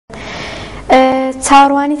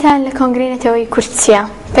چاوەڕوانیتان لە کۆنگرەی نەتەوەی کورد چییە؟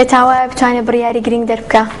 پێتان وایە بتوانێت بڕیاری گرنگ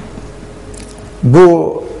دەربکە؟ بۆ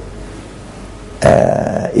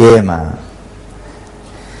ئێمە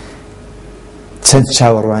چەند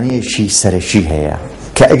چاوەڕوانیەکی سەرەکی هەیە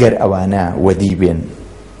کە ئەگەر ئەوانە وەدی بێن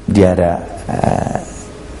دیارە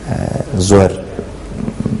زۆر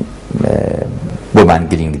بۆمان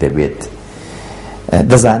گرنگ دەبێت.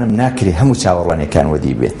 دەزانم ناکرێت هەموو چاوەڕوانیەکان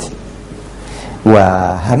وەدی بێت و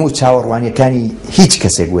هەموو چاوەڕوانیەکانی هیچ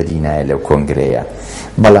کەسێک وەدی نایە لەو کۆنگرەیە،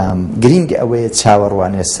 بەڵام گرنگ ئەوەیە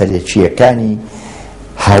چاوەڕوانیە سەرەکیەکانی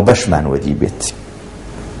هاوبەشمان وەدی بێت.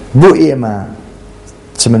 بۆ ئێمە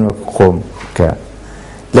چ من وەک خۆم کە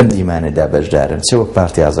لەم دیمانەدا بەشدارن، چ وەک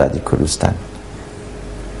پارتی ئازادی کوردستان،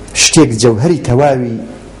 شتێک جەوهەری تەواوی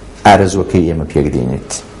ئارەزوەکەی ئێمە پێک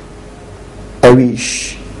دێنێت، ئەویش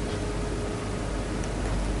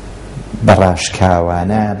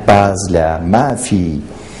بەڕاشکاوانە باز لە مافی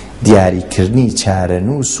دیاریکردنی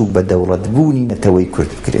چارەنووس و بە دەوڵەتبوونی نەتەوەی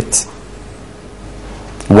کورد بکرێت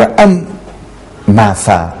و ئەم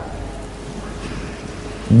مافە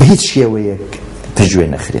بە هیچ شێوەیەک پژوێ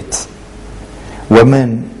نەخرێت. و من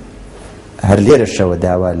هەر لێرەشەوە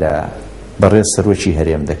داوا لە بەڕێز سەرۆکی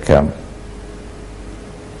هەرێم دەکەم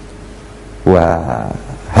و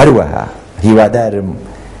هەروەها هیوادارم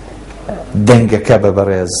دەنگەکە بە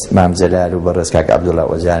بەڕێز مام جەلال و بەڕێز کاک عەبدوڵڵا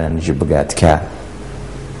وەزانە نجی بگات کە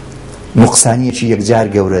نوقسانیەکی یەکجار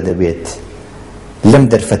گەورە دەبێت لەم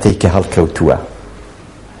دەرفەتەی کە هەڵکەوتووە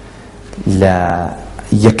لە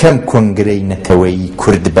یەکەم کۆنگرەی نەتەوەی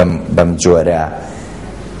کورد بەم جۆرە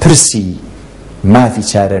پرسی مافی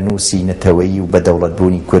چارەنووسی نەتەوەیی و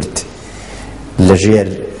بەدەوڵەتبوونی کورد لەژێر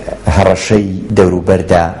هەڕەشەی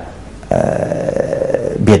دەوروبەردا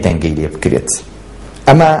بێدەنگەی لێ بکرێت.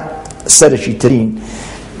 ئەمە سەرەکی ترین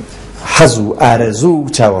حەز و ئارەزوو و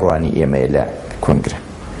چاوەڕوانی ئێمەیە لە کۆنگرە.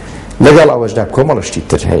 لەگەڵ ئەوەشدا کۆمەڵشتی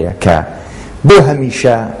تر هەیە کە بۆ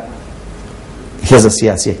هەمیشە هێزە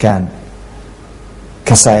سیاسیەکان،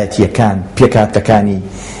 کەسایەتیەکان، پێکهاتەکانی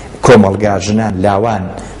کۆمەڵگا، ژنان، لاوان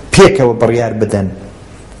پێکەوە بڕیار بدەن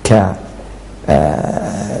کە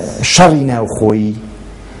شەڕی ناوخۆیی،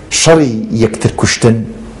 شەڕی یەکتر کوشتن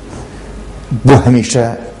بۆ هەمیشە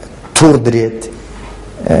توور درێت،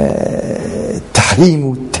 تحریم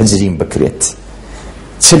و تەجریم بکرێت،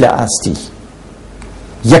 چ لە ئاستی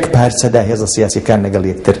یەک پارچەدا هێزە سیاسیەکان لەگەڵ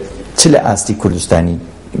یەکتر، چ لە ئاستی کوردستانی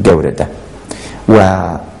گەورەدا. و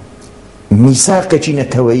میساقێکی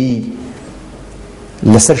نەتەوەیی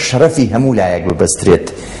لەسەر شەرەفی هەموو لایەک ببەسترێت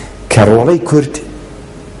کە ڕۆڵەی کورد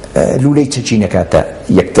لولەی چەکی نەکاتە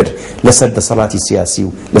یەکتر لەسەر دەسەڵاتی سیاسی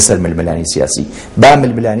و لەسەر ململانی سیاسی. با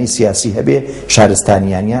ململانی سیاسی هەبێ،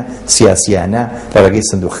 شارستانیانە سیاسیانە لە ڕێگەی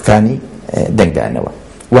سندوقەکانی دەنگدانەوە.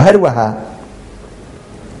 و هەروەها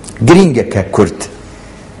گرینگە کە کورد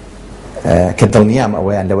کە دڵنیام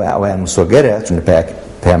ئەوەیان لەوە ئەویان مسۆگەرە، چونکە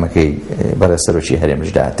پەیامەکەی بەڕێز سەرۆکی هەرێمش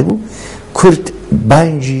داهاتبوو، کورد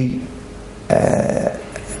بانگی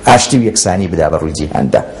ئاشتی و یەکسانی بدا بە ڕووی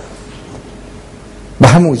جیهاندا، بە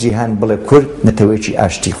هەموو جیهان بڵێ کورد نەتەوەیەکی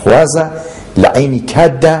ئاشتی خوازە، لە عینی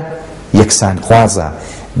کاتدا یەکسان خوازە،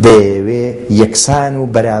 دەیەوێ یەکسان و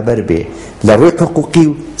بەرابەر بێ لە ڕووی حقوقی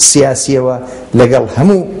و سیاسیەوە لەگەڵ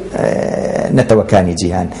هەموو نەتەوەکانی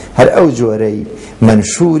جیهان. هەر ئەو جۆرەی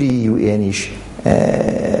منشوری و ئێنیش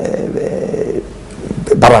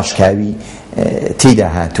بەڕاشکاوی تێیدا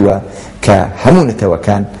هاتووە کە هەموو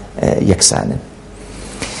نەتەوەکان یەکسانن.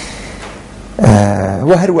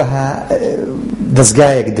 و هەروەها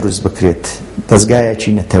دەستگایەک دروست بکرێت،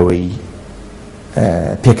 دەستگایەکی نەتەوەی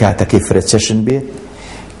پێکهاتەکەی فرەچەشن بێت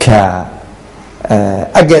کە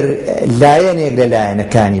ئەگەر لایەنێک لە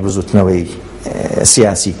لایەنەکانی بزوتنەوەی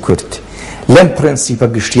سیاسی کورد لەم پرەنسیپە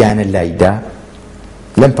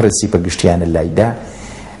گشتیانە لایدا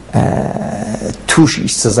تووشی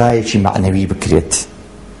سزایەکی معنەوی بکرێت.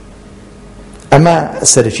 ئەمە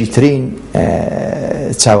سەرەکیترین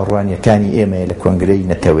چاوەڕوانیەکانی ئێمە لە کۆنگرەی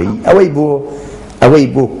نەتەوەیی. ئەوەی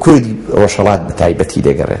بۆ کوردی ڕۆژهەڵات بە تایبەتی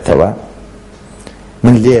دەگەڕێتەوە.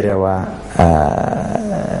 من لێرەوە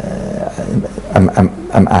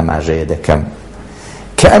ئەم ئاماژەیە دەکەم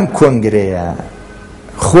کە ئەم کۆنگرەیە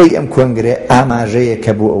خۆی ئەم کۆنگرە ئاماژەیە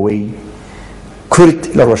کە بۆ ئەوەی کورد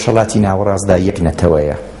لە ڕۆژهەڵاتی ناوەڕاستدا یەک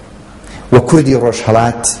نەتەوەیە و کوردی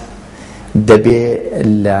ڕۆژهەڵات دەبێ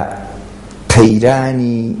لە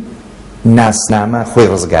قەیرانی ناسنامە خۆی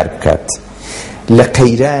ڕزگار بکات، لە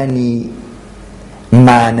قەیرانی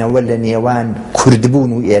مانەوە لە نێوان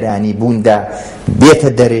کوردبوون و ئێرانی بووندا بێتە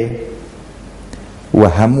دەرێ و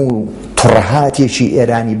هەموو تڕەهاتێکی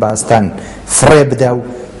ئێرانی باستان فڕێ بدا و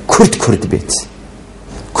کورد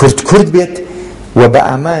بێت و بە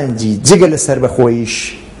ئامانجی جگە لەسەر بەخۆیش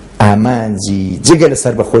ئامانجی جگە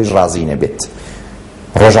لەسەر بەخۆی ڕازی نەبێت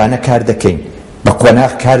ڕۆژانە کار دەکەین بە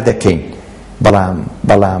قۆناغ کار دەکەین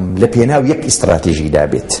بەڵام لە پێناو یەک ئیستراتیژیدا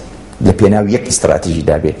بێت لە پێناو یەک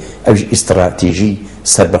ئیستراتیژیدا بێت ئەوش ئیستراتیژی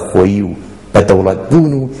سەربەخۆیی و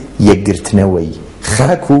بەدەوڵەتبوون و یەکگرتنەوەی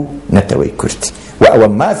خاک و نەتەوەی کورد و ئەوە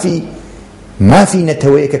مافی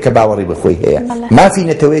نەتەوەیەکە کە باوەڕی بەخۆی هەیە مافی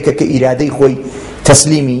نەتەوەیەکە کە ئیرادەی خۆی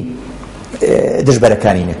تەسلیمی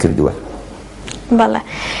دژبەرەکانی نەکردووە. بەڵێ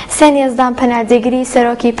سێن یەزدانپەنا جێگری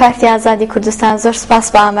سەرۆکی پارتی ئازادی کوردستان زۆر سپاس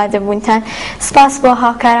بە ئامادەبوونتان سپاس بۆ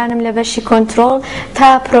هاوکارانم لە بەشی کۆنتڕۆڵ تا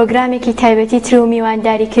پرۆگرامێکی تایبەتی تر و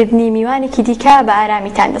میوانداریکردنی میوانێکی دیکە بە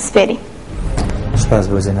ئارامیتان دەسپێری. سپاس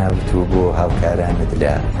بۆ جەنابەت و بۆ هاوکارانت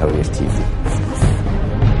لە هەولێر تیڤی.